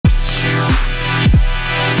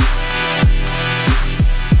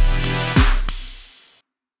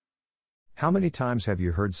How many times have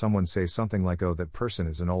you heard someone say something like, "Oh, that person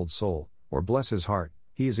is an old soul," or "bless his heart,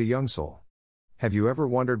 he is a young soul"? Have you ever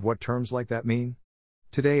wondered what terms like that mean?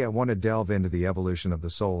 Today I want to delve into the evolution of the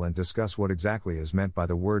soul and discuss what exactly is meant by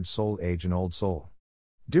the words soul age and old soul.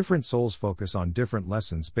 Different souls focus on different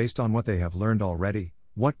lessons based on what they have learned already,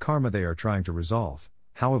 what karma they are trying to resolve,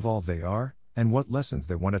 how evolved they are, and what lessons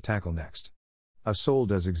they want to tackle next. A soul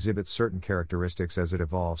does exhibit certain characteristics as it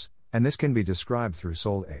evolves, and this can be described through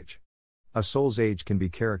soul age. A soul's age can be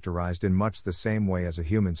characterized in much the same way as a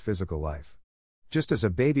human's physical life. Just as a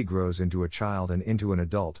baby grows into a child and into an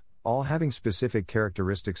adult, all having specific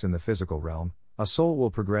characteristics in the physical realm, a soul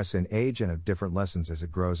will progress in age and have different lessons as it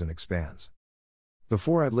grows and expands.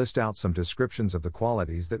 Before I list out some descriptions of the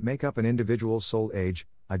qualities that make up an individual's soul age,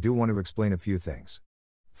 I do want to explain a few things.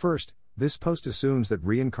 First, this post assumes that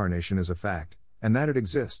reincarnation is a fact, and that it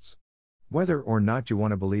exists. Whether or not you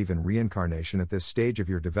want to believe in reincarnation at this stage of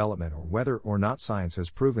your development or whether or not science has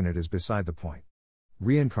proven it is beside the point.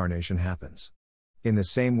 Reincarnation happens. In the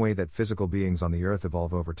same way that physical beings on the earth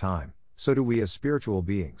evolve over time, so do we as spiritual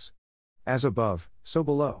beings. As above, so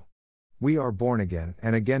below. We are born again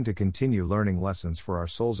and again to continue learning lessons for our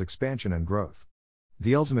soul's expansion and growth.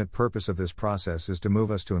 The ultimate purpose of this process is to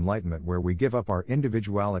move us to enlightenment, where we give up our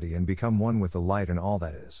individuality and become one with the light and all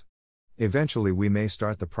that is. Eventually we may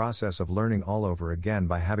start the process of learning all over again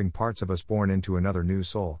by having parts of us born into another new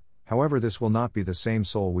soul, however this will not be the same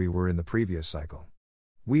soul we were in the previous cycle.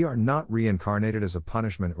 We are not reincarnated as a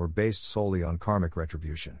punishment or based solely on karmic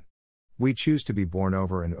retribution. We choose to be born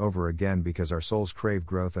over and over again because our souls crave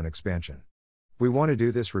growth and expansion. We want to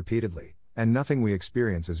do this repeatedly, and nothing we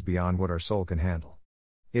experience is beyond what our soul can handle.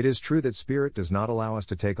 It is true that spirit does not allow us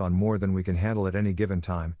to take on more than we can handle at any given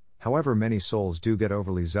time, however many souls do get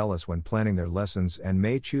overly zealous when planning their lessons and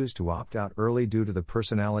may choose to opt out early due to the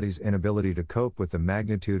personality's inability to cope with the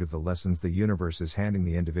magnitude of the lessons the universe is handing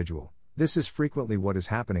the individual. This is frequently what is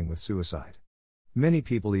happening with suicide. Many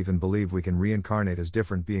people even believe we can reincarnate as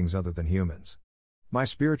different beings other than humans. My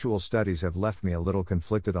spiritual studies have left me a little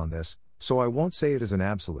conflicted on this, so I won't say it is an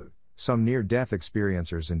absolute. Some near-death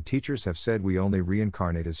experiencers and teachers have said we only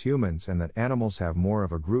reincarnate as humans and that animals have more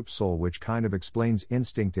of a group soul, which kind of explains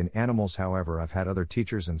instinct in animals. However, I've had other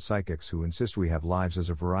teachers and psychics who insist we have lives as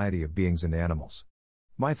a variety of beings and animals.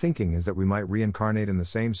 My thinking is that we might reincarnate in the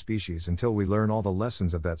same species until we learn all the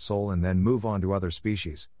lessons of that soul and then move on to other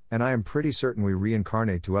species, and I am pretty certain we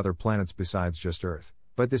reincarnate to other planets besides just Earth,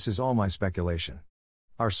 but this is all my speculation.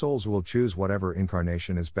 Our souls will choose whatever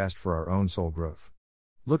incarnation is best for our own soul growth.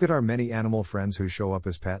 Look at our many animal friends who show up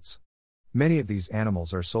as pets. Many of these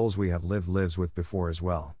animals are souls we have lived lives with before as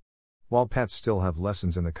well. While pets still have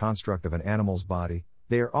lessons in the construct of an animal's body,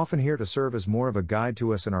 they are often here to serve as more of a guide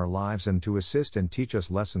to us in our lives and to assist and teach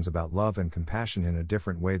us lessons about love and compassion in a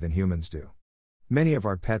different way than humans do. Many of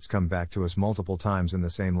our pets come back to us multiple times in the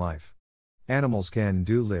same life. Animals can and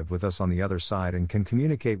do live with us on the other side and can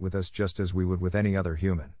communicate with us just as we would with any other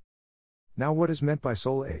human. Now, what is meant by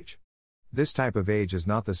soul age? This type of age is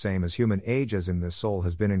not the same as human age, as in this soul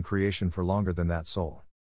has been in creation for longer than that soul.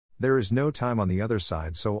 There is no time on the other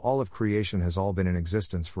side, so all of creation has all been in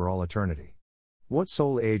existence for all eternity. What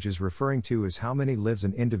soul age is referring to is how many lives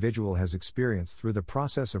an individual has experienced through the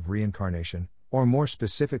process of reincarnation, or more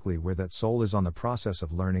specifically where that soul is on the process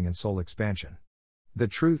of learning and soul expansion. The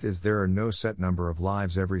truth is there are no set number of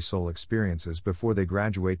lives every soul experiences before they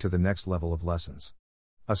graduate to the next level of lessons.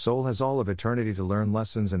 A soul has all of eternity to learn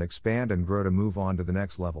lessons and expand and grow to move on to the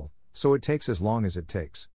next level, so it takes as long as it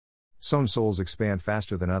takes. Some souls expand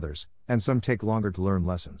faster than others, and some take longer to learn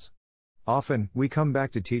lessons. Often, we come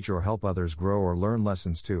back to teach or help others grow or learn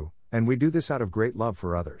lessons too, and we do this out of great love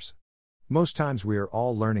for others. Most times we are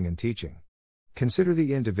all learning and teaching. Consider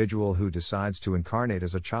the individual who decides to incarnate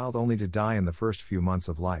as a child only to die in the first few months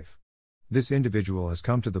of life. This individual has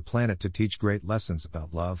come to the planet to teach great lessons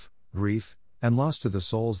about love, grief, and loss to the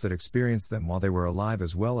souls that experienced them while they were alive,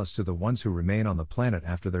 as well as to the ones who remain on the planet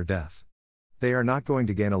after their death. They are not going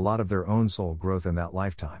to gain a lot of their own soul growth in that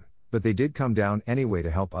lifetime, but they did come down anyway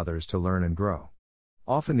to help others to learn and grow.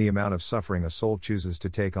 Often the amount of suffering a soul chooses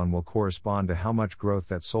to take on will correspond to how much growth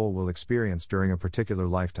that soul will experience during a particular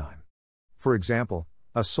lifetime. For example,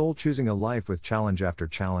 a soul choosing a life with challenge after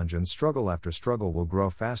challenge and struggle after struggle will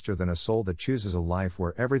grow faster than a soul that chooses a life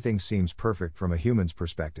where everything seems perfect from a human's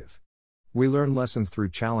perspective. We learn lessons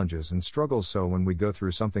through challenges and struggles, so when we go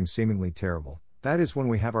through something seemingly terrible, that is when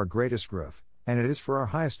we have our greatest growth, and it is for our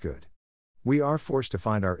highest good. We are forced to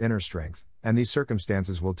find our inner strength, and these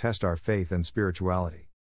circumstances will test our faith and spirituality.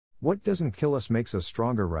 What doesn't kill us makes us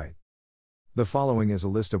stronger, right? The following is a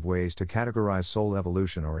list of ways to categorize soul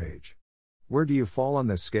evolution or age. Where do you fall on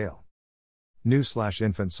this scale?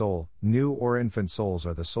 New/infant soul. New or infant souls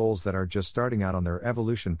are the souls that are just starting out on their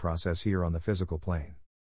evolution process here on the physical plane.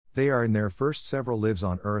 They are in their first several lives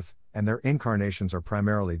on Earth, and their incarnations are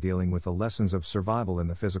primarily dealing with the lessons of survival in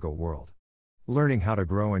the physical world. Learning how to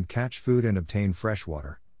grow and catch food and obtain fresh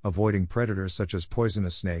water, avoiding predators such as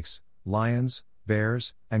poisonous snakes, lions,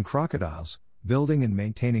 bears, and crocodiles, building and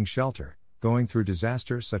maintaining shelter, going through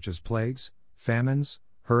disasters such as plagues, famines,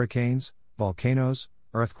 hurricanes, volcanoes,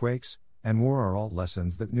 earthquakes, and war are all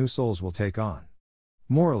lessons that new souls will take on.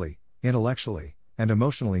 Morally, intellectually, and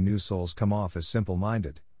emotionally, new souls come off as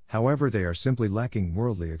simple-minded, however they are simply lacking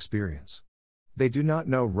worldly experience. They do not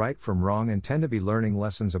know right from wrong and tend to be learning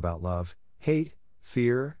lessons about love, hate,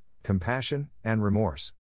 fear, compassion, and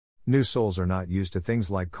remorse. New souls are not used to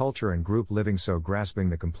things like culture and group living, so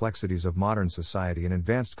grasping the complexities of modern society and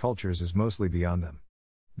advanced cultures is mostly beyond them.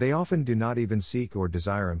 They often do not even seek or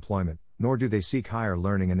desire employment, nor do they seek higher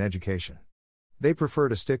learning and education. They prefer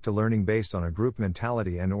to stick to learning based on a group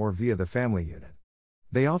mentality and or via the family unit.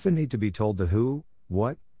 They often need to be told the who,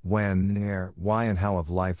 what, when, where, why and how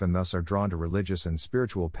of life, and thus are drawn to religious and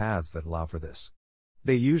spiritual paths that allow for this.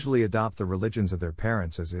 They usually adopt the religions of their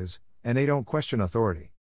parents as is, and they don't question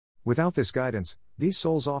authority. Without this guidance, these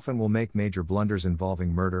souls often will make major blunders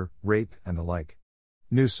involving murder, rape, and the like.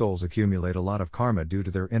 New souls accumulate a lot of karma due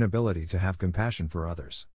to their inability to have compassion for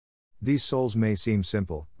others. These souls may seem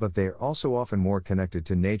simple, but they are also often more connected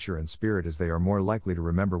to nature and spirit, as they are more likely to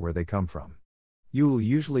remember where they come from. You will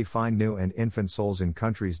usually find new and infant souls in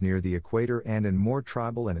countries near the equator and in more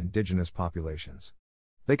tribal and indigenous populations.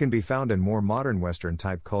 They can be found in more modern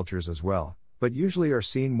Western-type cultures as well, but usually are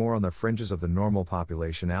seen more on the fringes of the normal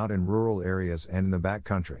population out in rural areas and in the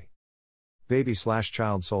backcountry.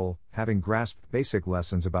 Baby/child soul. Having grasped basic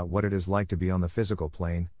lessons about what it is like to be on the physical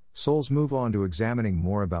plane, souls move on to examining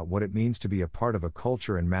more about what it means to be a part of a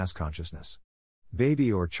culture and mass consciousness.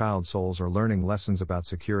 Baby or child souls are learning lessons about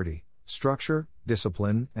security, structure,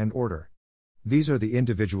 discipline, and order. These are the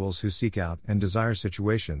individuals who seek out and desire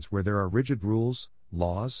situations where there are rigid rules,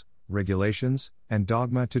 laws, regulations, and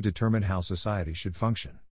dogma to determine how society should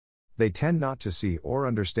function. They tend not to see or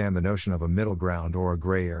understand the notion of a middle ground or a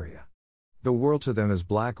gray area. The world to them is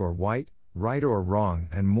black or white, right or wrong,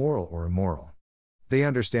 and moral or immoral. They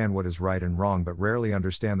understand what is right and wrong but rarely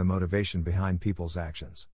understand the motivation behind people's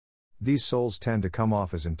actions. These souls tend to come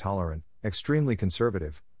off as intolerant, extremely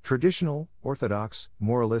conservative, traditional, orthodox,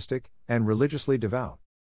 moralistic, and religiously devout.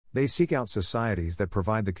 They seek out societies that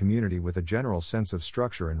provide the community with a general sense of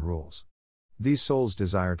structure and rules. These souls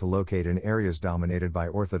desire to locate in areas dominated by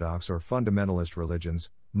orthodox or fundamentalist religions,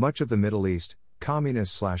 much of the Middle East,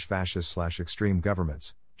 communist/fascist/extreme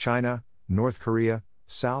governments, China, North Korea,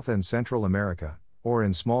 South and Central America, or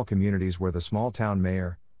in small communities where the small town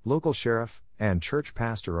mayor, local sheriff, and church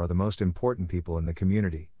pastor are the most important people in the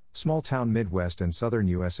community, small town Midwest and Southern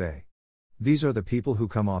USA. These are the people who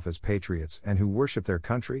come off as patriots and who worship their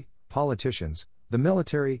country, politicians, the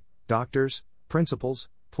military, doctors, principals,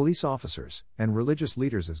 police officers, and religious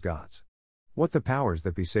leaders as gods. What the powers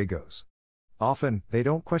that be say goes. Often, they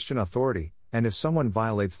don't question authority, and if someone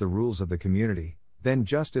violates the rules of the community, then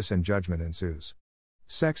justice and judgment ensues.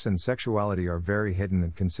 Sex and sexuality are very hidden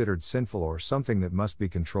and considered sinful or something that must be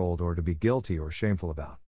controlled or to be guilty or shameful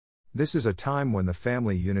about. This is a time when the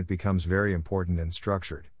family unit becomes very important and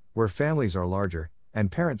structured, where families are larger,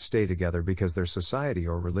 and parents stay together because their society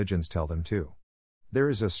or religions tell them to. There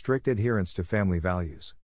is a strict adherence to family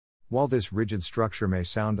values. While this rigid structure may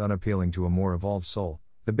sound unappealing to a more evolved soul,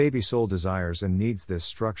 the baby soul desires and needs this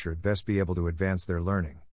structure to best be able to advance their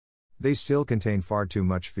learning. They still contain far too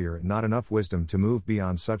much fear and not enough wisdom to move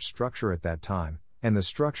beyond such structure at that time, and the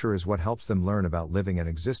structure is what helps them learn about living and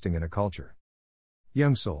existing in a culture.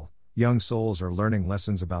 Young soul. Young souls are learning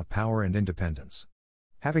lessons about power and independence.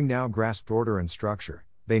 Having now grasped order and structure,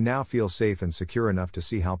 they now feel safe and secure enough to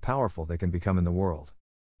see how powerful they can become in the world.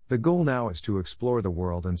 The goal now is to explore the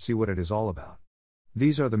world and see what it is all about.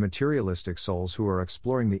 These are the materialistic souls who are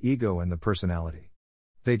exploring the ego and the personality.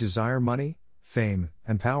 They desire money, fame,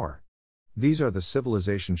 and power. These are the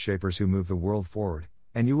civilization shapers who move the world forward,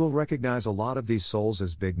 and you will recognize a lot of these souls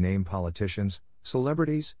as big-name politicians,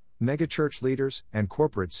 celebrities, megachurch leaders, and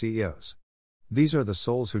corporate CEOs. These are the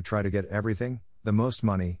souls who try to get everything, the most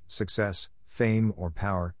money, success, fame or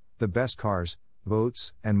power, the best cars,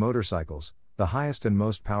 boats, and motorcycles, the highest and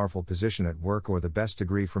most powerful position at work or the best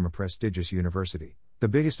degree from a prestigious university, the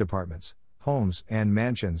biggest apartments, homes, and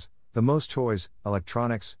mansions, the most toys,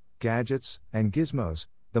 electronics, gadgets, and gizmos,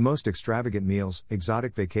 the most extravagant meals,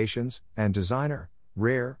 exotic vacations, and designer,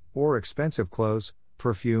 rare, or expensive clothes,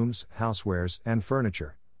 perfumes, housewares, and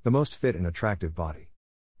furniture, the most fit and attractive body.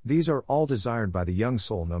 These are all desired by the young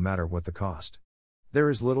soul no matter what the cost. There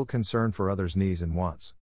is little concern for others' needs and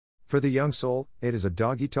wants. For the young soul, it is a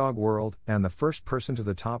dog-eat-dog world, and the first person to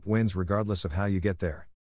the top wins regardless of how you get there.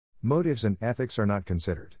 Motives and ethics are not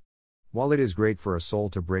considered. While it is great for a soul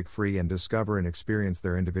to break free and discover and experience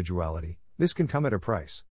their individuality, this can come at a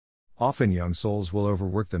price. Often young souls will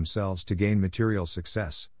overwork themselves to gain material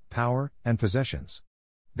success, power, and possessions.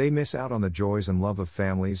 They miss out on the joys and love of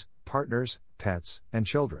families, partners, pets, and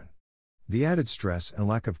children. The added stress and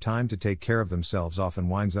lack of time to take care of themselves often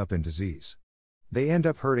winds up in disease. They end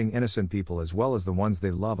up hurting innocent people as well as the ones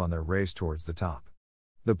they love on their race towards the top.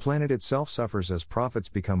 The planet itself suffers as profits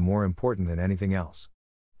become more important than anything else.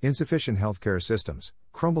 Insufficient healthcare systems,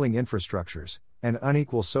 crumbling infrastructures, and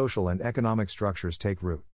unequal social and economic structures take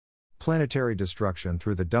root. Planetary destruction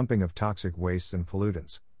through the dumping of toxic wastes and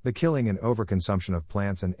pollutants, the killing and overconsumption of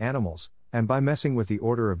plants and animals, and by messing with the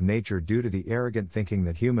order of nature due to the arrogant thinking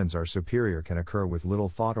that humans are superior can occur with little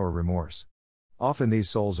thought or remorse. Often these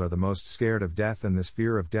souls are the most scared of death, and this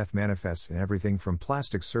fear of death manifests in everything from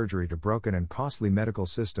plastic surgery to broken and costly medical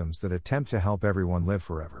systems that attempt to help everyone live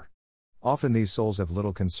forever. Often these souls have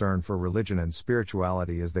little concern for religion and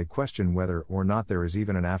spirituality as they question whether or not there is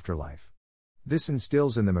even an afterlife. This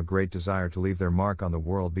instills in them a great desire to leave their mark on the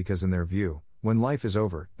world because in their view, when life is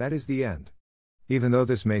over, that is the end. Even though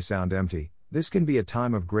this may sound empty, this can be a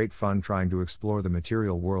time of great fun trying to explore the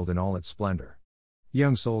material world in all its splendor.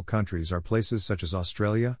 Young soul countries are places such as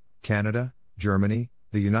Australia, Canada, Germany,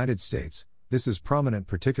 the United States. This is prominent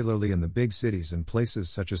particularly in the big cities and places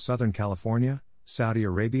such as Southern California, Saudi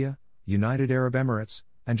Arabia, United Arab Emirates,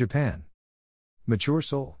 and Japan. Mature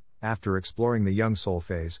soul. After exploring the young soul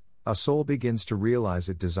phase, a soul begins to realize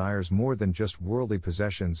it desires more than just worldly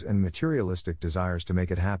possessions and materialistic desires to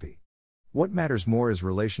make it happy. What matters more is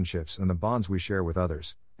relationships and the bonds we share with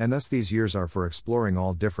others, and thus these years are for exploring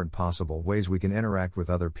all different possible ways we can interact with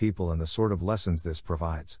other people and the sort of lessons this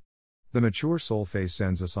provides. The mature soul phase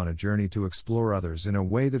sends us on a journey to explore others in a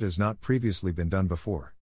way that has not previously been done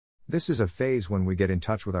before. This is a phase when we get in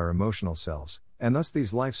touch with our emotional selves, and thus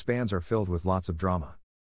these lifespans are filled with lots of drama.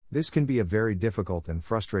 This can be a very difficult and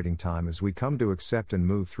frustrating time as we come to accept and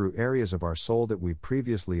move through areas of our soul that we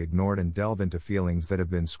previously ignored and delve into feelings that have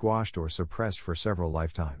been squashed or suppressed for several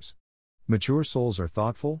lifetimes. Mature souls are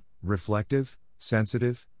thoughtful, reflective,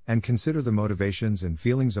 sensitive, and consider the motivations and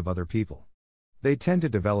feelings of other people. They tend to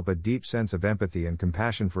develop a deep sense of empathy and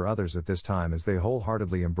compassion for others at this time as they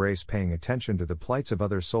wholeheartedly embrace paying attention to the plights of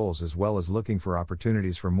other souls as well as looking for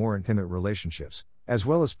opportunities for more intimate relationships, as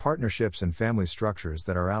well as partnerships and family structures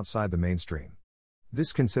that are outside the mainstream.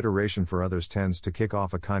 This consideration for others tends to kick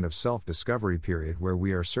off a kind of self-discovery period where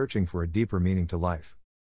we are searching for a deeper meaning to life.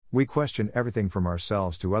 We question everything from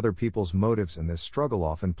ourselves to other people's motives, and this struggle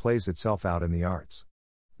often plays itself out in the arts.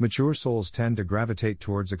 Mature souls tend to gravitate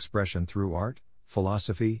towards expression through art,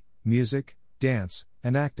 philosophy, music, dance,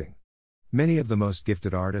 and acting. Many of the most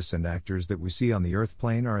gifted artists and actors that we see on the earth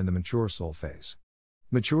plane are in the mature soul phase.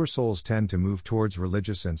 Mature souls tend to move towards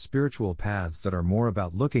religious and spiritual paths that are more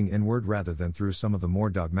about looking inward rather than through some of the more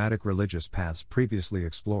dogmatic religious paths previously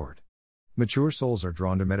explored. Mature souls are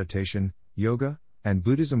drawn to meditation, yoga, and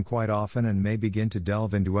Buddhism quite often and may begin to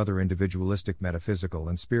delve into other individualistic metaphysical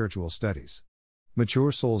and spiritual studies.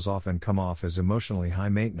 Mature souls often come off as emotionally high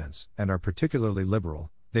maintenance and are particularly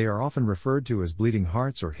liberal. They are often referred to as bleeding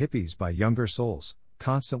hearts or hippies by younger souls,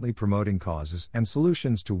 constantly promoting causes and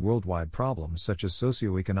solutions to worldwide problems such as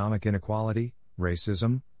socioeconomic inequality,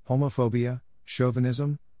 racism, homophobia,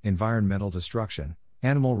 chauvinism, environmental destruction,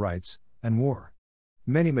 animal rights, and war.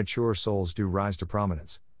 Many mature souls do rise to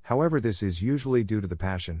prominence, however this is usually due to the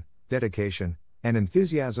passion, dedication, and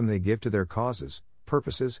enthusiasm they give to their causes,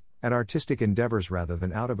 purposes, and artistic endeavors rather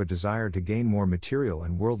than out of a desire to gain more material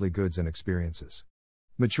and worldly goods and experiences.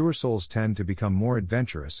 Mature souls tend to become more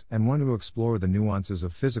adventurous and want to explore the nuances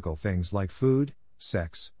of physical things like food,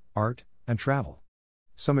 sex, art, and travel.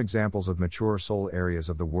 Some examples of mature soul areas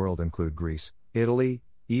of the world include Greece, Italy,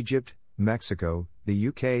 Egypt, Mexico, the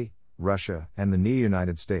UK, Russia, and the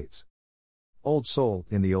United States. Old soul.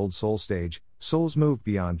 In the old soul stage, souls move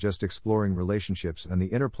beyond just exploring relationships and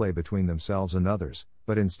the interplay between themselves and others,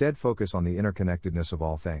 but instead focus on the interconnectedness of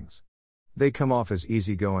all things. They come off as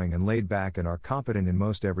easygoing and laid back and are competent in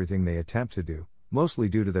most everything they attempt to do, mostly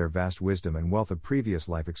due to their vast wisdom and wealth of previous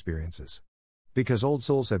life experiences. Because old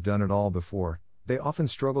souls have done it all before, they often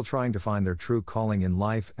struggle trying to find their true calling in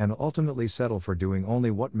life and ultimately settle for doing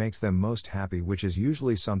only what makes them most happy, which is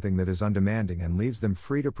usually something that is undemanding and leaves them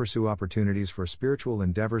free to pursue opportunities for spiritual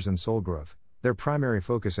endeavors and soul growth, their primary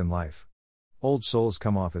focus in life. Old souls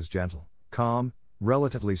come off as gentle, calm,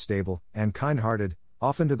 relatively stable, and kind-hearted,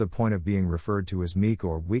 often to the point of being referred to as meek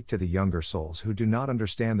or weak to the younger souls who do not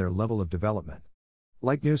understand their level of development.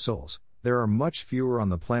 Like new souls, there are much fewer on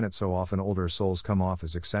the planet, so often older souls come off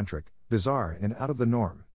as eccentric, bizarre, and out of the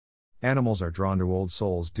norm. Animals are drawn to old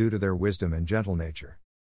souls due to their wisdom and gentle nature.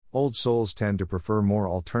 Old souls tend to prefer more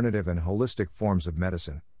alternative and holistic forms of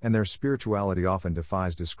medicine, and their spirituality often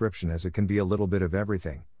defies description as it can be a little bit of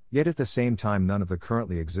everything, yet at the same time none of the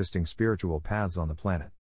currently existing spiritual paths on the planet.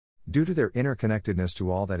 Due to their interconnectedness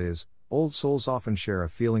to all that is, old souls often share a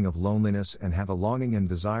feeling of loneliness and have a longing and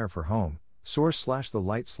desire for home, source/the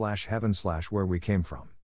light/heaven/where we came from.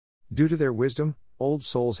 Due to their wisdom, old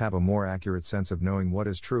souls have a more accurate sense of knowing what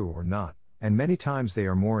is true or not, and many times they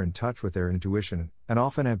are more in touch with their intuition, and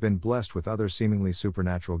often have been blessed with other seemingly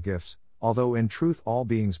supernatural gifts, although in truth all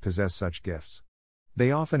beings possess such gifts.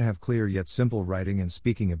 They often have clear yet simple writing and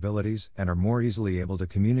speaking abilities and are more easily able to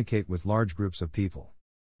communicate with large groups of people.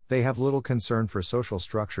 They have little concern for social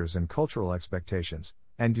structures and cultural expectations,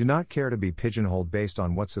 and do not care to be pigeonholed based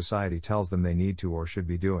on what society tells them they need to or should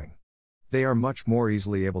be doing. They are much more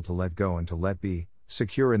easily able to let go and to let be,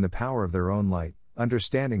 secure in the power of their own light,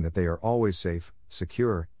 understanding that they are always safe,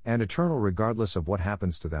 secure, and eternal regardless of what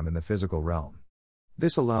happens to them in the physical realm.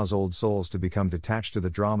 This allows old souls to become detached to the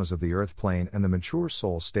dramas of the earth plane and the mature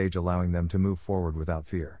soul stage, allowing them to move forward without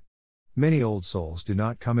fear. Many old souls do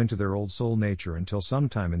not come into their old soul nature until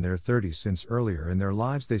sometime in their 30s, since earlier in their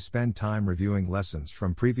lives they spend time reviewing lessons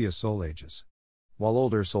from previous soul ages. While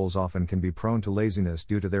older souls often can be prone to laziness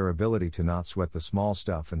due to their ability to not sweat the small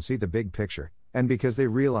stuff and see the big picture, and because they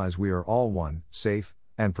realize we are all one, safe,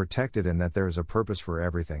 and protected, and that there is a purpose for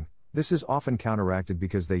everything, this is often counteracted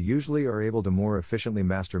because they usually are able to more efficiently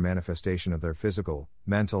master manifestation of their physical,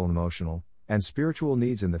 mental, emotional, and spiritual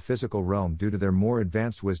needs in the physical realm due to their more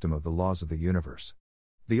advanced wisdom of the laws of the universe.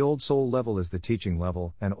 The old soul level is the teaching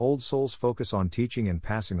level, and old souls focus on teaching and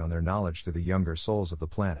passing on their knowledge to the younger souls of the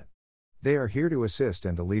planet. They are here to assist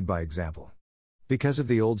and to lead by example. Because of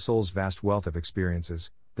the old soul's vast wealth of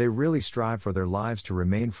experiences, they really strive for their lives to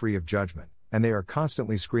remain free of judgment, and they are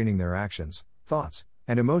constantly screening their actions, thoughts,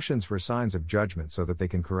 and emotions for signs of judgment so that they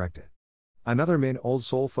can correct it. Another main old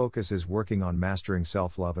soul focus is working on mastering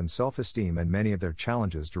self-love and self-esteem, and many of their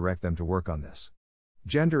challenges direct them to work on this.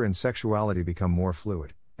 Gender and sexuality become more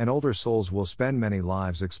fluid, and older souls will spend many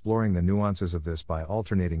lives exploring the nuances of this by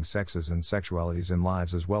alternating sexes and sexualities in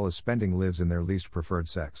lives, as well as spending lives in their least preferred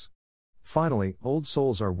sex. Finally, old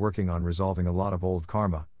souls are working on resolving a lot of old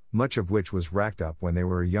karma, much of which was racked up when they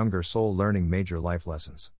were a younger soul learning major life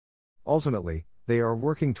lessons. Ultimately, they are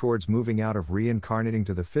working towards moving out of reincarnating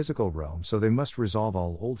to the physical realm, so they must resolve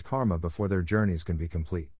all old karma before their journeys can be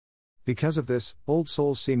complete. Because of this, old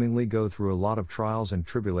souls seemingly go through a lot of trials and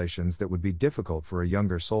tribulations that would be difficult for a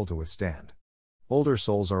younger soul to withstand. Older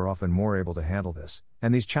souls are often more able to handle this,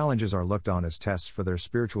 and these challenges are looked on as tests for their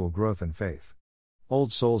spiritual growth and faith.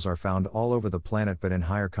 Old souls are found all over the planet, but in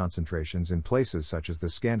higher concentrations in places such as the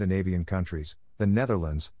Scandinavian countries, the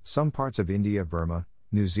Netherlands, some parts of India, Burma,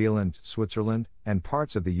 New Zealand, Switzerland, and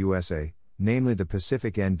parts of the USA, namely the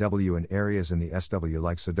Pacific NW, and areas in the SW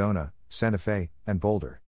like Sedona, Santa Fe, and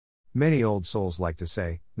Boulder. Many old souls like to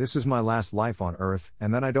say, "This is my last life on earth,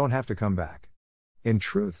 and then I don't have to come back." In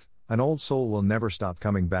truth, an old soul will never stop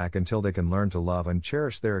coming back until they can learn to love and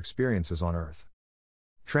cherish their experiences on earth.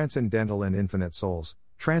 Transcendental and infinite souls.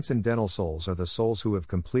 Transcendental souls are the souls who have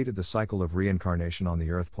completed the cycle of reincarnation on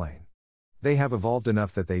the earth plane. They have evolved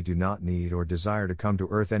enough that they do not need or desire to come to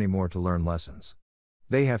earth anymore to learn lessons.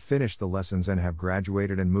 They have finished the lessons and have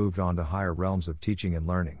graduated and moved on to higher realms of teaching and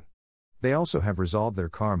learning. They also have resolved their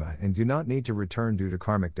karma and do not need to return due to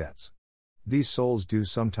karmic debts. These souls do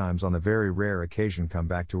sometimes, on the very rare occasion, come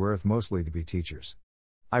back to earth, mostly to be teachers.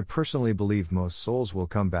 I personally believe most souls will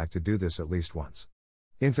come back to do this at least once.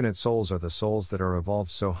 Infinite souls are the souls that are evolved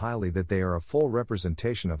so highly that they are a full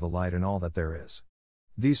representation of the light in all that there is.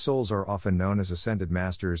 These souls are often known as ascended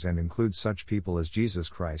masters and include such people as Jesus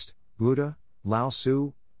Christ, Buddha, Lao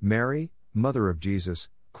Tzu, Mary, Mother of Jesus,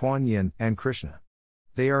 Kuan Yin, and Krishna.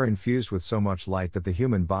 They are infused with so much light that the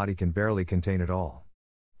human body can barely contain it all.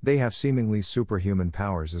 They have seemingly superhuman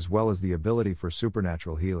powers as well as the ability for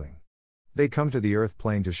supernatural healing. They come to the earth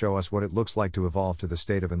plane to show us what it looks like to evolve to the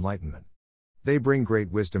state of enlightenment. They bring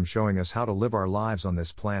great wisdom, showing us how to live our lives on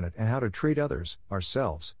this planet and how to treat others,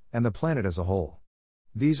 ourselves, and the planet as a whole.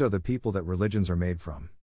 These are the people that religions are made from.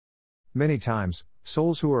 Many times,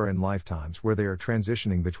 souls who are in lifetimes where they are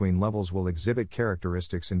transitioning between levels will exhibit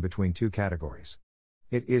characteristics in between two categories.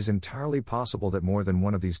 It is entirely possible that more than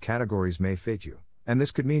one of these categories may fit you, and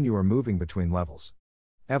this could mean you are moving between levels.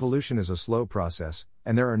 Evolution is a slow process,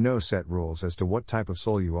 and there are no set rules as to what type of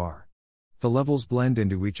soul you are. The levels blend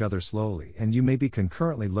into each other slowly, and you may be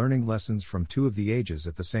concurrently learning lessons from two of the ages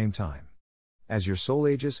at the same time. As your soul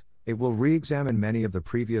ages, it will re-examine many of the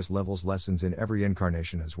previous levels' lessons in every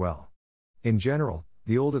incarnation as well. In general,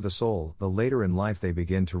 the older the soul, the later in life they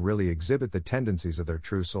begin to really exhibit the tendencies of their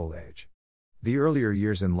true soul age. The earlier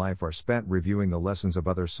years in life are spent reviewing the lessons of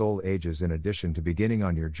other soul ages in addition to beginning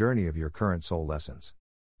on your journey of your current soul lessons.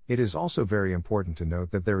 It is also very important to note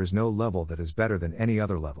that there is no level that is better than any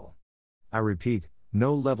other level. I repeat,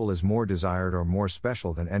 no level is more desired or more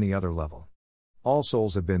special than any other level. All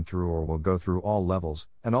souls have been through or will go through all levels,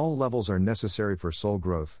 and all levels are necessary for soul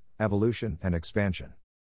growth, evolution, and expansion.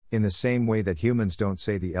 In the same way that humans don't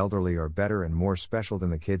say the elderly are better and more special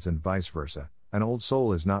than the kids and vice versa, an old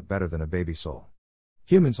soul is not better than a baby soul.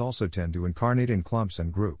 Humans also tend to incarnate in clumps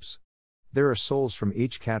and groups. There are souls from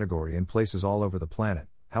each category in places all over the planet.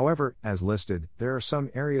 However, as listed, there are some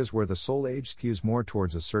areas where the soul age skews more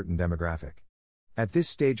towards a certain demographic. At this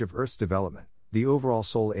stage of Earth's development, the overall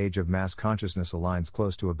soul age of mass consciousness aligns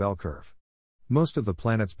close to a bell curve. Most of the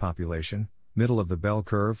planet's population, middle of the bell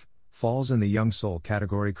curve, falls in the young soul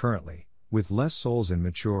category currently, with less souls in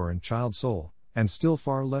mature and child soul, and still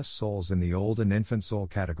far less souls in the old and infant soul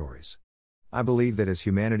categories. I believe that as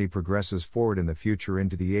humanity progresses forward in the future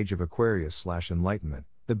into the age of Aquarius/Enlightenment,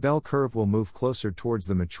 the bell curve will move closer towards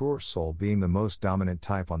the mature soul being the most dominant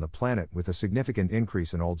type on the planet with a significant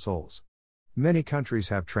increase in old souls. Many countries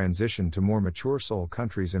have transitioned to more mature soul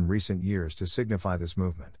countries in recent years to signify this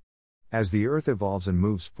movement. As the Earth evolves and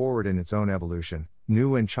moves forward in its own evolution,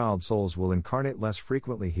 new and child souls will incarnate less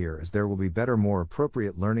frequently here as there will be better, more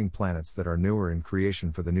appropriate learning planets that are newer in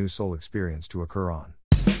creation for the new soul experience to occur on.